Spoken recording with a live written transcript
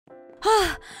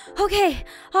Okay,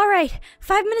 alright.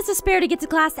 5 minutes to spare to get to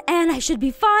class, and I should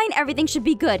be fine. Everything should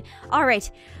be good.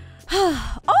 Alright.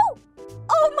 Oh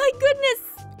my goodness!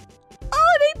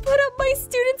 Oh, they put up my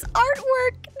students'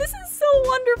 artwork! This is so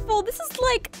wonderful! This is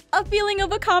like a feeling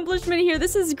of accomplishment here.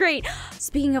 This is great.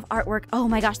 Speaking of artwork, oh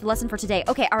my gosh, the lesson for today.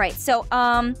 Okay, alright, so,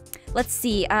 let's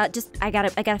see. I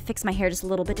gotta fix my hair just a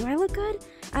little bit. Do I look good?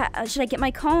 Should I get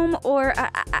my comb, or,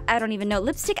 I don't even know.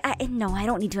 Lipstick? No, I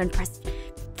don't need to impress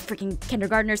freaking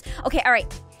kindergartners. Okay,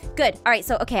 alright. Good. Alright,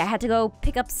 so, okay, I had to go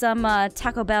pick up some,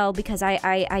 Taco Bell because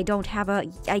I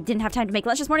didn't have time to make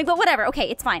lunch this morning, but whatever. Okay,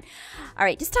 it's fine.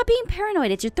 Alright, just stop being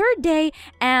paranoid. It's your third day,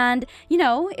 and, you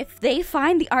know, if they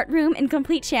find the art room in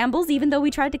complete shambles, even though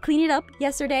we tried to clean it up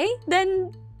yesterday,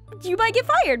 then you might get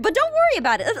fired, but don't worry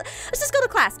about it. Let's just go to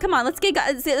class. Come on, let's get,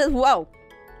 whoa.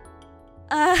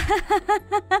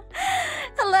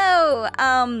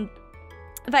 Hello,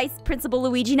 Vice Principal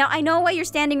Luigi. Now, I know why you're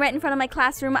standing right in front of my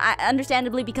classroom,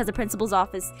 understandably, because the principal's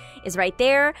office is right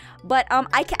there, but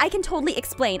I can totally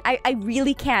explain. I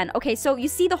really can. Okay, so you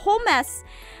see, the whole mess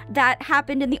that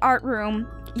happened in the art room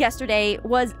yesterday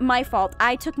was my fault.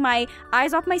 I took my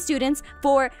eyes off my students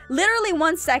for literally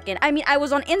 1 second. I mean, I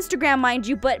was on Instagram, mind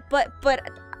you, but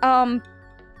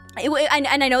and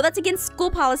I know that's against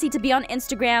school policy to be on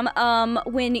Instagram,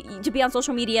 to be on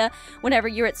social media whenever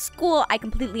you're at school. I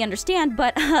completely understand,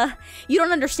 but, you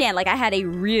don't understand. Like, I had a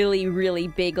really, really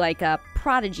big, like,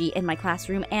 prodigy in my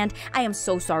classroom, and I am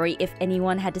so sorry if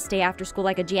anyone had to stay after school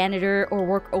like a janitor or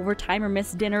work overtime or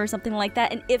miss dinner or something like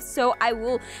that, and if so, I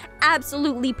will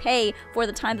absolutely pay for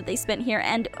the time that they spent here,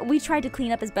 and we tried to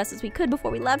clean up as best as we could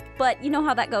before we left, but you know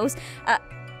how that goes.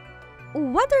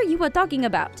 What are you talking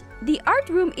about? The art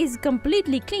room is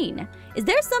completely clean. Is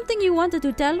there something you wanted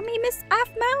to tell me, Miss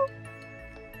Aphmau?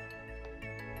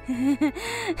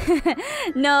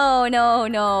 No.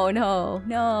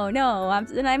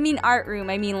 I mean art room.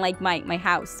 I mean like my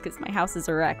house, because my house is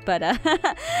a wreck. But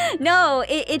no,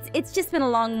 it's just been a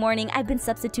long morning. I've been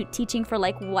substitute teaching for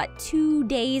like what, 2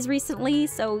 days recently.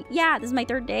 So yeah, this is my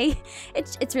 3rd day.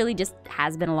 It's really just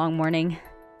has been a long morning.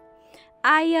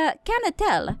 I cannot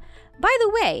tell. By the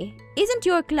way, isn't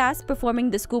your class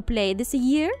performing the school play this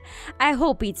year? I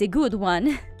hope it's a good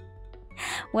one.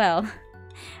 Well,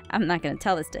 I'm not gonna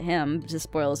tell this to him to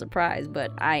spoil a surprise,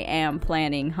 but I am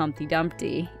planning Humpty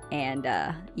Dumpty, and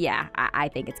yeah, I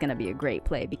think it's gonna be a great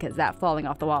play because that falling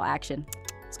off the wall action,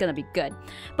 it's gonna be good.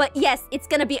 But yes, it's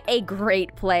gonna be a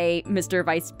great play, Mr.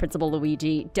 Vice Principal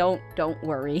Luigi. Don't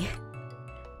worry.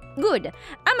 Good.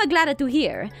 I'm glad to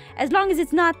hear. As long as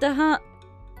it's not the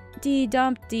Humpty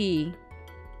Dumpty.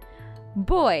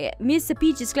 Boy, Miss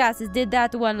Peach's classes did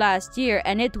that one last year,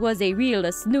 and it was a real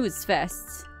snooze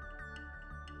fest.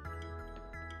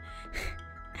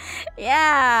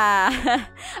 Yeah,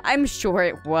 I'm sure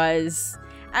it was.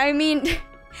 I mean,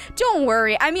 don't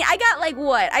worry. I mean, I got like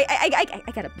what?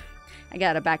 I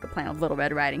got a backup plan of Little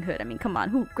Red Riding Hood. I mean, come on,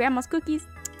 who? Grandma's cookies?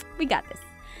 We got this.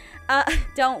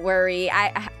 Don't worry.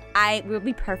 I will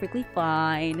be perfectly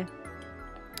fine.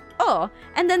 Oh,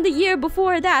 and then the year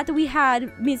before that, we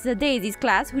had Miss Daisy's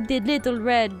class who did Little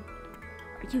Red...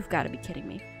 You've got to be kidding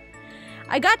me.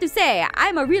 I got to say,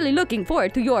 I'm really looking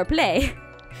forward to your play.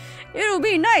 It'll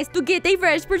be nice to get a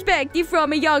fresh perspective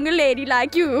from a young lady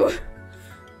like you.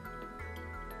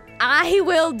 I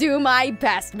will do my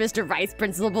best, Mr. Vice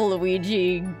Principal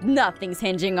Luigi. Nothing's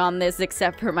hinging on this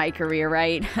except for my career,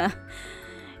 right?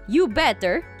 You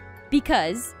better,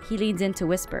 because he leans in to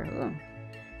whisper. Oh.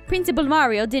 Principal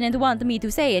Mario didn't want me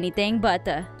to say anything, but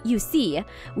you see,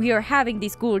 we are having the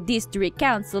school district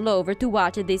council over to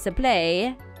watch this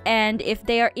play, and if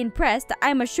they are impressed,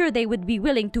 I'm sure they would be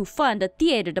willing to fund a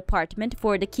theater department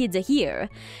for the kids here.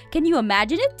 Can you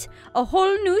imagine it? A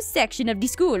whole new section of the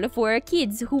school for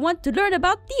kids who want to learn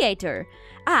about theater.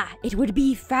 Ah, it would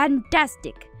be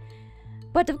fantastic.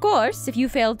 But of course, if you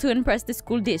fail to impress the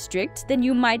school district, then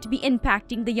you might be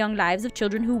impacting the young lives of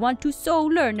children who want to so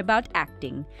learn about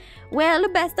acting. Well,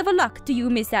 best of luck to you,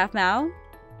 Miss Aphmau.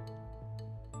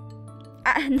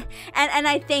 And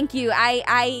I thank you.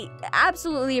 I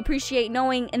absolutely appreciate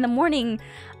knowing in the morning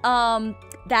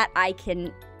that I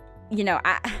can, you know,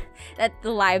 that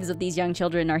the lives of these young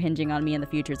children are hinging on me in the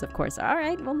futures, of course. All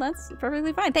right, well, that's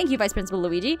perfectly fine. Thank you, Vice Principal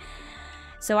Luigi.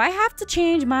 So I have to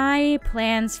change my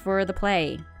plans for the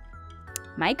play.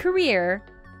 My career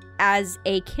as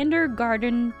a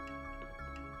kindergarten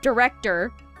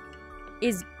director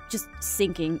is just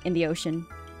sinking in the ocean.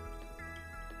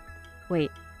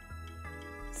 Wait.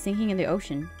 Sinking in the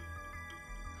ocean?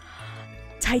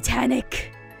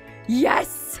 Titanic!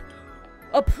 Yes!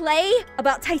 A play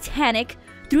about Titanic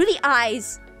through the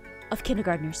eyes of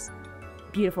kindergartners.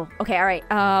 Beautiful. Okay, all right.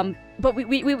 But we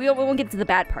won't get to the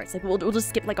bad parts. Like, we'll just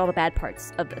skip, like, all the bad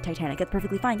parts of the Titanic. That's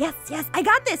perfectly fine. Yes, I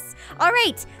got this. All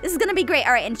right, this is gonna be great.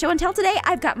 All right, and show and tell today,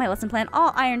 I've got my lesson plan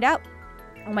all ironed out.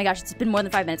 Oh my gosh, it's been more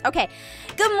than 5 minutes. Okay,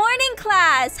 good morning,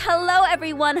 class. Hello,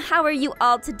 everyone. How are you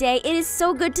all today? It is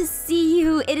so good to see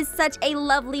you. It is such a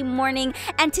lovely morning.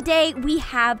 And today we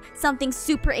have something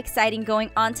super exciting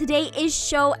going on. Today is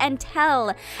show and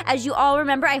tell. As you all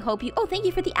remember, I hope you... Oh, thank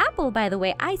you for the apple, by the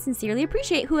way. I sincerely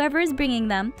appreciate whoever is bringing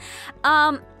them.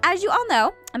 As you all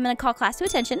know, I'm going to call class to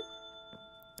attention.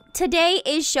 Today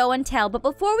is show and tell, but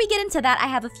before we get into that, I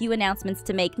have a few announcements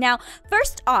to make. Now,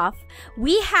 first off,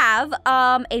 we have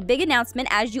a big announcement.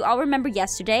 As you all remember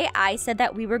yesterday, I said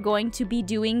that we were going to be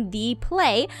doing the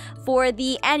play for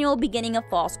the annual Beginning of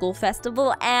Fall School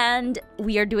Festival, and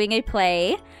we are doing a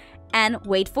play, and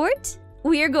wait for it,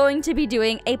 we are going to be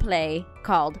doing a play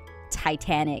called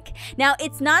Titanic. Now,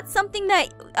 it's not something that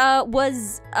it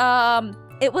was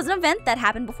an event that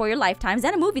happened before your lifetimes,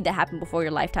 and a movie that happened before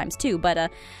your lifetimes too,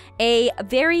 but a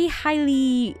very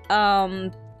highly,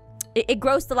 it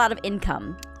grossed a lot of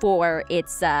income for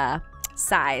its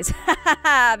size,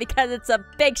 because it's a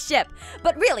big ship.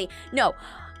 But really, no,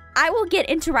 I will get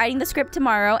into writing the script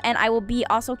tomorrow, and I will be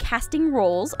also casting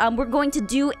roles. We're going to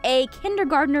do a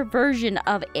kindergartner version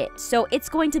of it, so it's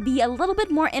going to be a little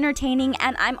bit more entertaining,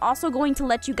 and I'm also going to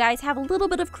let you guys have a little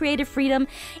bit of creative freedom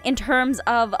in terms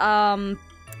of,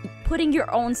 putting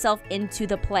your own self into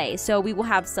the play. So we will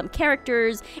have some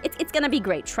characters. It's gonna be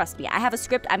great, trust me. I have a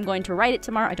script. I'm going to write it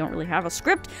tomorrow. I don't really have a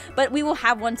script, but we will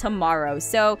have one tomorrow.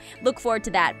 So look forward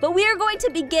to that. But we are going to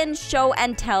begin show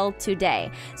and tell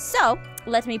today. So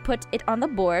let me put it on the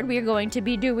board. We are going to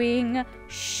be doing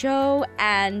show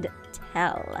and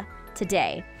tell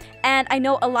today. And I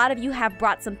know a lot of you have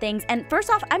brought some things, and first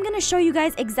off, I'm going to show you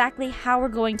guys exactly how we're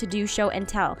going to do show and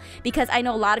tell, because I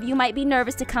know a lot of you might be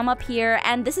nervous to come up here,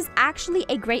 and this is actually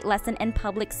a great lesson in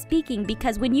public speaking,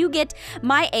 because when you get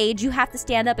my age, you have to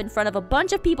stand up in front of a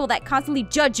bunch of people that constantly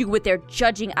judge you with their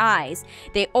judging eyes.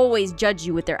 They always judge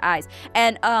you with their eyes,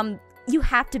 and you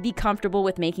have to be comfortable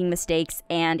with making mistakes,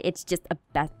 and it's just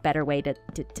a better way to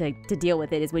deal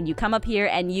with it is when you come up here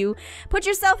and you put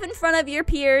yourself in front of your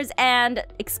peers and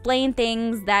explain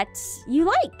things that you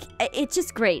like. It's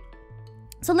just great.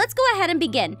 So let's go ahead and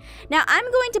begin. Now I'm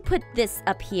going to put this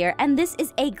up here, and this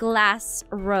is a glass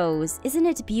rose. Isn't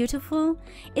it beautiful?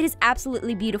 It is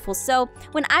absolutely beautiful. So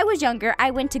when I was younger,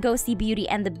 I went to go see Beauty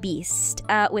and the Beast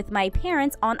with my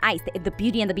parents on ice. The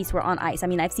Beauty and the Beast were on ice. I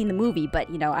mean, I've seen the movie, but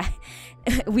you know,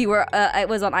 it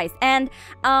was on ice. And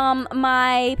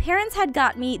my parents had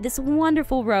got me this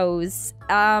wonderful rose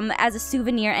as a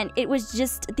souvenir, and it was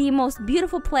just the most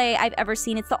beautiful play I've ever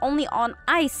seen. It's the only on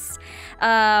ice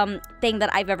thing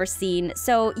that I've ever seen.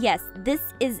 So yes, this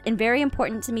is very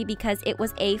important to me because it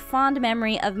was a fond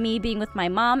memory of me being with my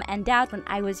mom and dad when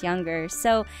I was younger.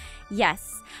 So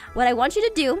yes, what I want you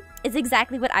to do is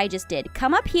exactly what I just did.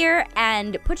 Come up here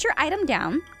and put your item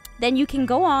down. Then you can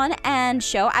go on and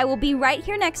show. I will be right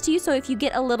here next to you, so if you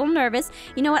get a little nervous,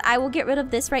 you know what, I will get rid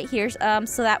of this right here,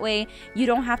 so that way you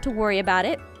don't have to worry about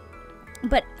it.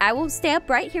 But I will stay up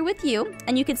right here with you,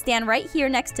 and you can stand right here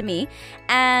next to me,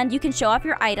 and you can show off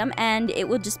your item, and it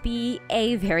will just be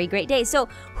a very great day. So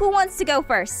who wants to go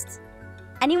first?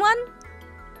 Anyone?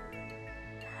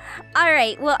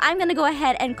 Alright, well, I'm gonna go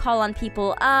ahead and call on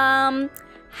people.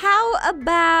 How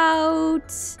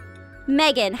about...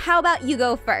 Megan, how about you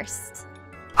go first?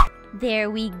 There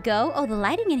we go. Oh, the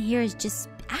lighting in here is just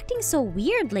acting so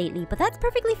weird lately, but that's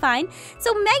perfectly fine.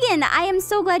 So Megan, I am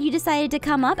so glad you decided to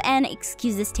come up, and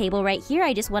excuse this table right here.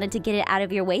 I just wanted to get it out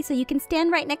of your way so you can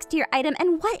stand right next to your item.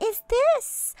 And what is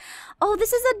this? Oh,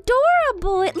 this is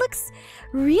adorable. It looks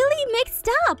really mixed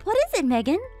up. What is it,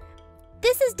 Megan?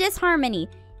 This is Disharmony.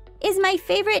 Is my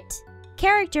favorite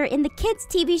character in the kids'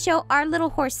 TV show Our Little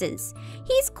Horses.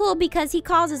 He's cool because he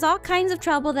causes all kinds of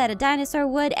trouble that a dinosaur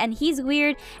would, and he's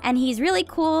weird, and he's really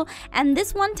cool, and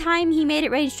this one time he made it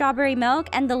rain strawberry milk,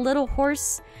 and the little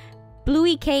horse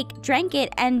Bluey Cake drank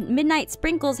it, and Midnight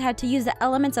Sprinkles had to use the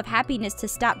elements of happiness to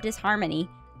stop disharmony.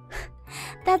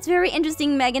 That's very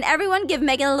interesting, Megan. Everyone give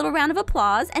Megan a little round of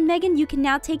applause, and Megan, you can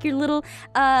now take your little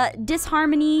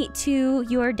disharmony to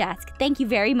your desk. Thank you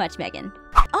very much, Megan.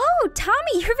 Oh, Tommy,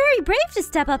 you're very brave to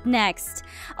step up next.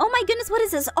 Oh my goodness, what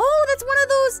is this? Oh, that's one of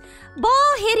those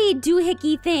ball-hitty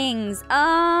doohickey things.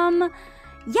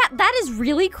 Yeah, that is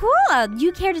really cool. Do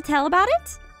you care to tell about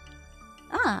it?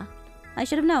 Ah, I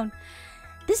should have known.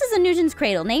 This is a Newton's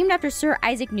cradle, named after Sir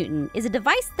Isaac Newton. Is a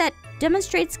device that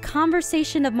demonstrates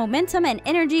conservation of momentum and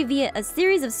energy via a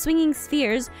series of swinging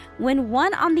spheres. When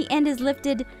one on the end is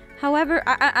lifted However,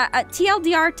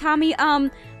 TLDR, Tommy,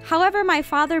 however, my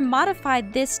father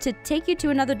modified this to take you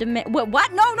to another dimension.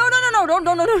 What?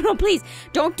 No, please.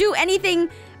 Don't do anything.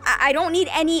 I don't need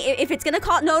any, if it's gonna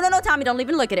call, no, Tommy, don't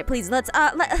even look at it, please.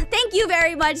 Thank you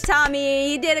very much,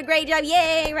 Tommy. You did a great job.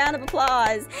 Yay, round of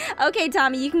applause. Okay,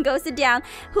 Tommy, you can go sit down.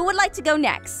 Who would like to go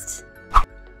next?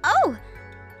 Oh,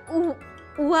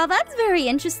 well, that's very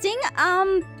interesting.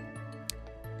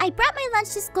 I brought my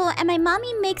lunch to school, and my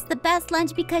mommy makes the best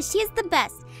lunch because she is the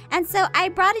best. And so I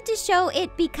brought it to show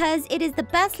it because it is the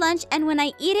best lunch, and when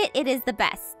I eat it, it is the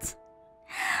best.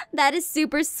 That is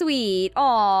super sweet.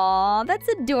 Aw, that's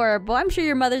adorable. I'm sure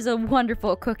your mother's a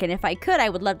wonderful cook, and if I could, I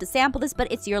would love to sample this,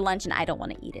 but it's your lunch, and I don't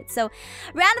want to eat it. So,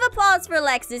 round of applause for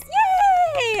Alexis.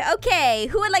 Yay! Okay,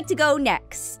 who would like to go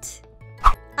next?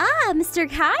 Ah, Mr.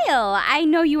 Kyle, I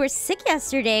know you were sick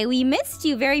yesterday. We missed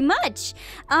you very much.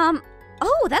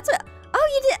 Oh, that's what... Oh,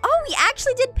 you did... Oh, we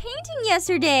actually did painting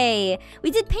yesterday. We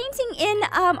did painting in,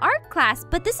 art class.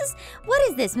 But this is... What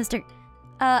is this, Mr...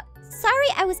 Sorry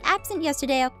I was absent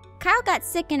yesterday. Kyle got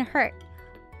sick and hurt.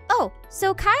 Oh,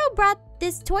 so Kyle brought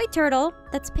this toy turtle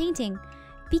that's painting.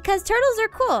 Because turtles are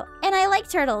cool, and I like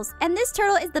turtles. And this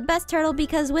turtle is the best turtle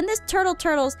because when this turtle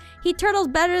turtles, he turtles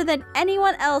better than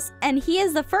anyone else. And he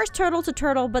is the first turtle to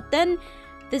turtle, but then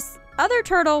this... other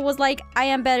turtle was like, I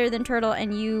am better than turtle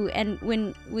and you, and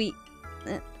when we,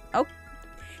 oh,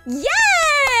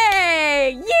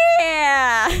 yay,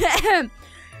 yeah,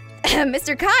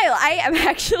 Mr. Kyle, I am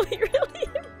actually really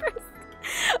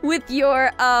impressed with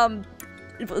your,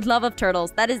 love of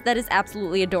turtles. That is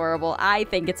absolutely adorable. I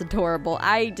think it's adorable.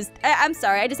 I'm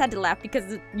sorry, I just had to laugh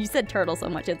because you said turtle so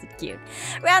much, it's cute.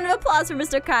 Round of applause for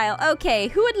Mr. Kyle. Okay,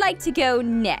 who would like to go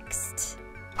next?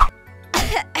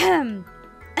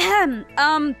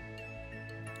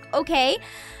 Okay.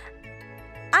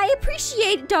 I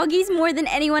appreciate doggies more than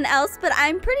anyone else, but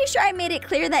I'm pretty sure I made it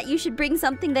clear that you should bring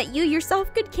something that you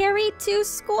yourself could carry to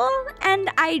school, and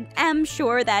I am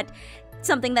sure that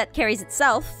something that carries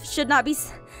itself should not be...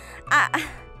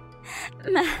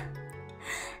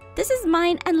 This is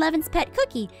mine and Levin's pet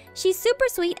Cookie. She's super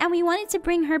sweet and we wanted to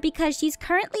bring her because she's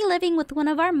currently living with one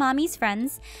of our mommy's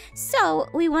friends. So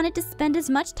we wanted to spend as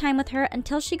much time with her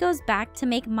until she goes back to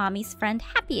make mommy's friend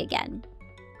happy again.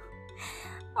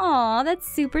 Aw, that's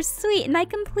super sweet and I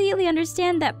completely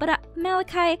understand that. But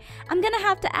Malachi, I'm gonna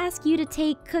have to ask you to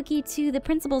take Cookie to the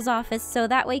principal's office so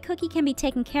that way Cookie can be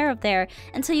taken care of there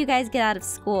until you guys get out of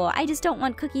school. I just don't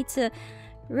want Cookie to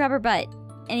rub her butt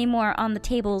anymore on the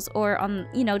tables or on,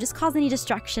 you know, just cause any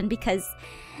destruction because,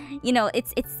 you know,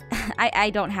 I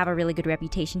don't have a really good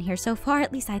reputation here so far,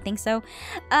 at least I think so.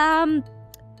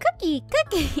 Cookie.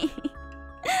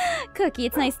 Cookie,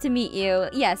 it's nice to meet you.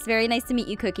 Yes, very nice to meet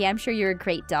you, Cookie. I'm sure you're a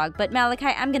great dog. But Malachi,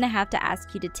 I'm gonna have to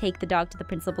ask you to take the dog to the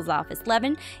principal's office.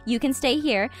 Levin, you can stay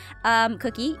here.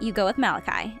 Cookie, you go with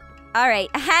Malachi. All right,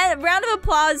 a round of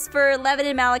applause for Levin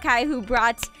and Malachi who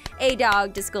brought a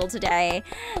dog to school today.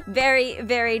 Very,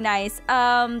 very nice.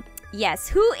 Yes,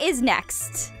 who is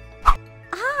next?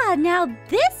 Ah, now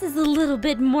this is a little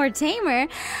bit more tamer.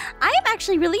 I am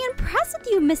actually really impressed with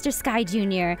you, Mr. Sky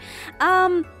Jr.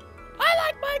 I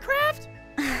like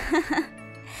Minecraft!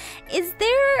 Is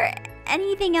there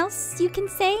anything else you can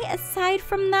say aside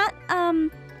from that,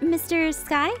 Mr.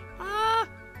 Sky?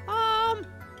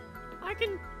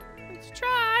 Let's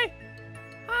try.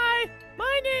 Hi,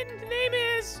 my name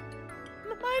is...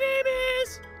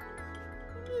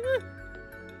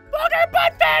 Booger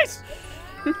Buttface!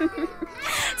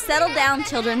 Settle down,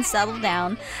 children, settle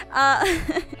down.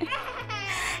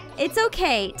 It's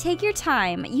okay. Take your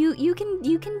time. You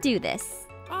can do this.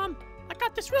 I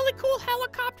got this really cool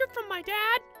helicopter from my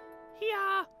dad. He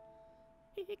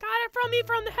got it from me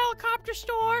from the helicopter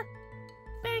store.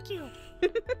 Thank you.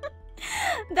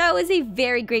 That was a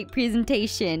very great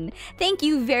presentation. Thank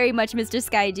you very much, Mr.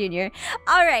 Sky Jr.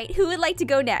 All right, who would like to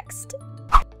go next?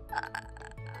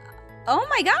 Oh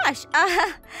my gosh.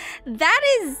 That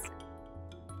is...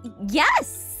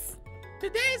 Yes.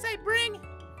 Today's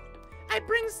I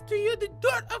brings to you the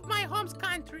dirt of my home's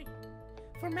country.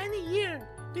 For many years,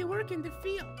 they work in the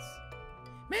fields.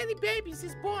 Many babies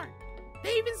is born.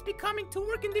 They even's becoming to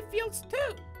work in the fields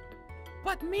too.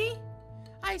 But me,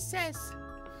 I say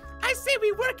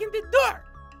we work in the dirt.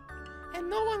 And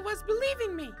no one was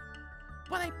believing me.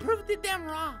 But I proved it them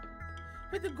wrong.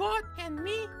 With the God and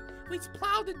me, we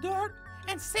plow the dirt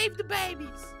and save the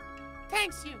babies.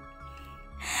 Thanks you.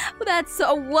 That's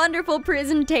a wonderful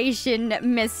presentation,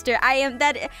 Mister. I am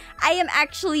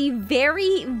actually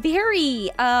very, very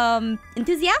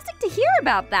enthusiastic to hear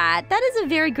about that. That is a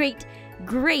very great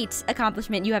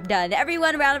accomplishment you have done.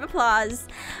 Everyone, round of applause.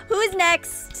 Who is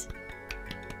next?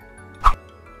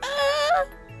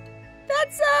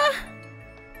 That's,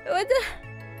 what the...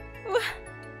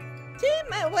 See,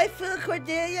 my waifu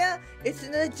Cordelia, it's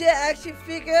a legit action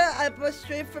figure I bought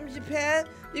straight from Japan.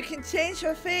 You can change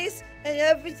her face and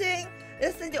everything.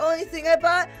 This isn't the only thing I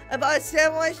bought. I bought a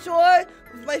samurai sword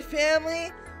with my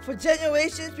family. For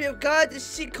generations, we have guarded the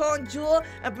Shikon jewel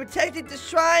and protected the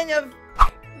shrine of...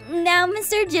 Now,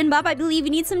 Mr. Jinbop, I believe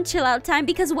you need some chill out time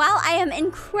because while I am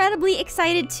incredibly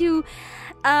excited to,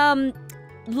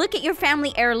 look at your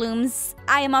family heirlooms,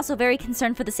 I am also very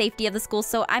concerned for the safety of the school,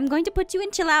 so I'm going to put you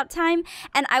in chill out time,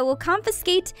 and I will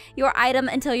confiscate your item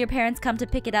until your parents come to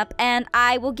pick it up, and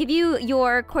I will give you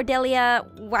your Cordelia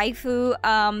waifu,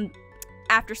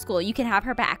 after school. You can have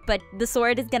her back, but the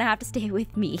sword is gonna have to stay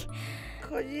with me.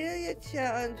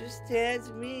 Cordelia-chan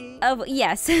understands me. Oh,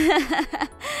 yes.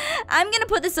 I'm gonna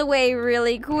put this away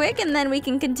really quick and then we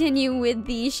can continue with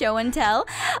the show and tell.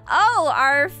 Oh,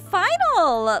 our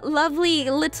final lovely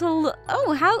little...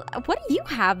 Oh, what do you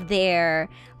have there?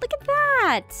 Look at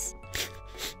that.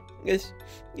 This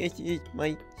is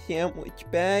my sandwich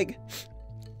bag.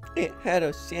 It had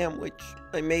a sandwich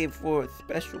I made for a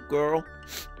special girl,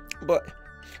 but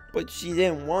she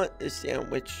didn't want the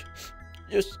sandwich.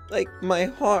 Just like my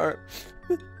heart.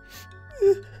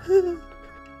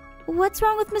 What's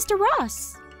wrong with Mr.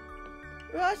 Ross?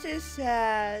 Ross is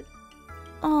sad.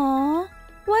 Aww,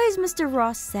 why is Mr.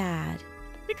 Ross sad?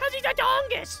 Because he's a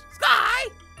dongus. Sky,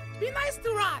 be nice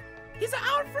to Rod. He's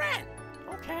our friend.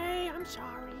 Okay, I'm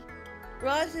sorry.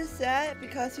 Ross is sad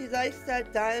because he likes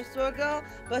that dinosaur girl,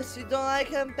 but she don't like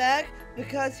him back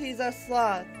because he's a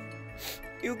sloth.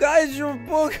 You guys are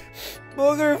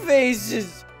booger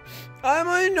faces. I'm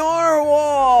a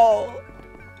narwhal!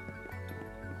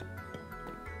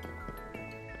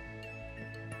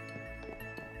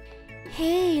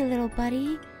 Hey, little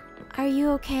buddy. Are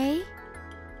you okay?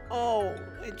 Oh,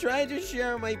 I tried to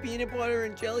share my peanut butter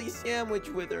and jelly sandwich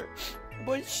with her,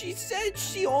 but she said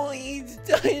she only eats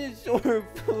dinosaur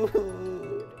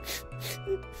food.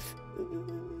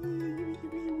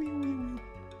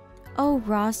 Oh,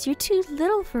 Ross, you're too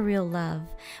little for real love.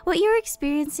 What you're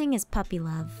experiencing is puppy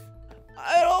love.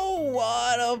 I don't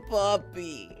want a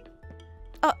puppy.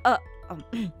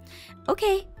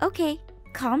 Okay.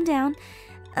 Calm down.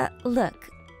 Look,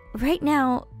 right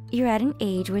now, you're at an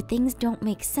age where things don't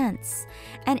make sense.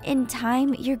 And in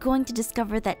time, you're going to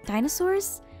discover that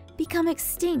dinosaurs become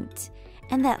extinct.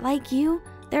 And that, like you,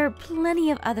 there are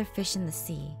plenty of other fish in the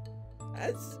sea.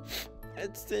 That's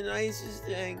the nicest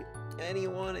thing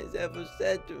anyone has ever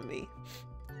said to me.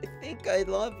 I think I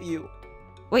love you.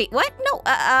 Wait, what? No,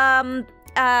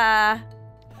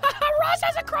 Ross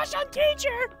has a crush on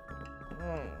teacher.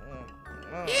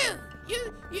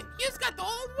 You've got the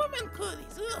old woman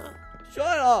cooties. Ugh.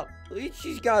 Shut up. At least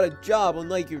she's got a job,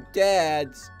 unlike your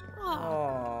dad's.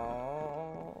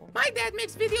 Aww. My dad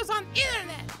makes videos on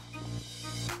internet.